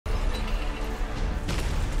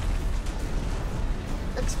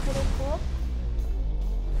looks pretty cool.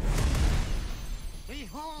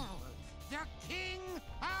 Behold, the king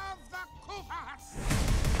of the Koopas!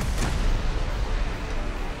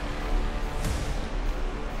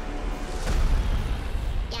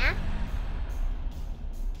 Yeah?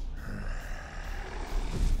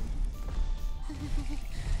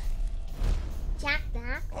 Jack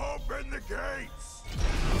Black? Open the gates!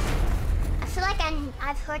 I feel like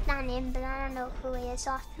I've heard that name, but I don't know who he is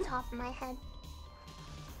off the top of my head.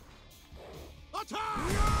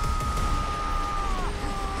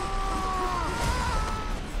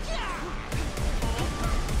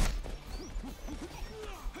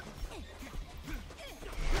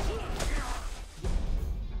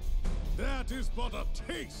 That is but a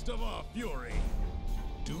taste of our fury.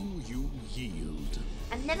 Do you yield?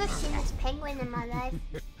 I've never seen this penguin in my life.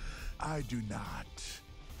 I do not.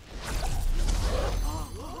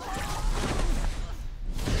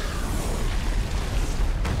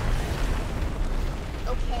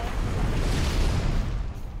 Okay.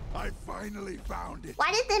 I finally found it.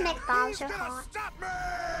 Why did they make Bowser hot? Stop me!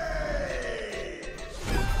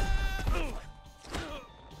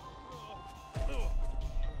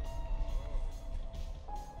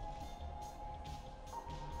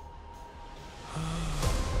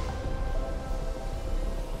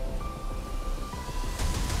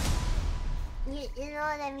 You know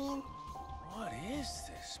what I mean? What is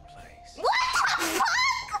this place? What the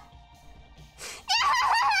fuck?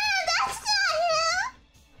 That's not him!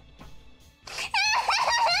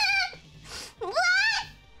 What?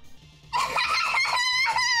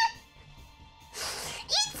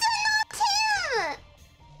 It's not him!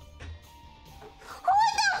 Who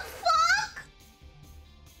the fuck?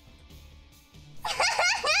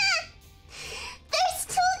 There's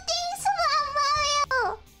two things about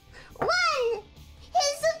Mario! One,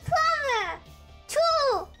 he's a plumber!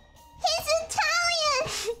 Two, he's Italian!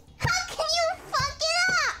 How can you fuck it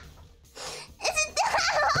up? Is it that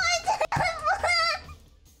hard to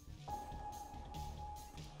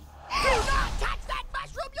Do not touch that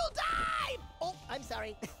mushroom, you'll die! Oh, I'm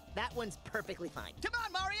sorry. That one's perfectly fine. Come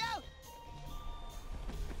on, Mario!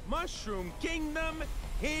 Mushroom Kingdom,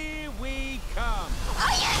 here we come.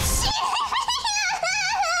 Are you serious?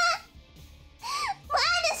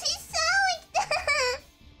 Why does he sound like that?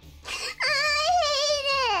 I hate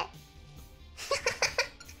it.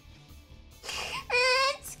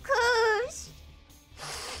 It's cursed.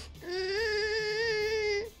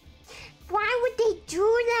 Why would they do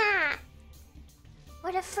that?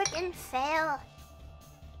 What a freaking fail.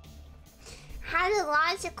 How the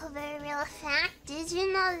logical, very real fact. Did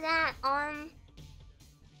you know that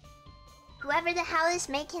whoever the hell is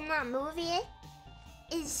making that movie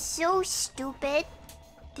is so stupid?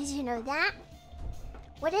 Did you know that?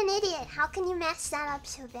 What an idiot. How can you mess that up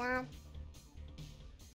so bad?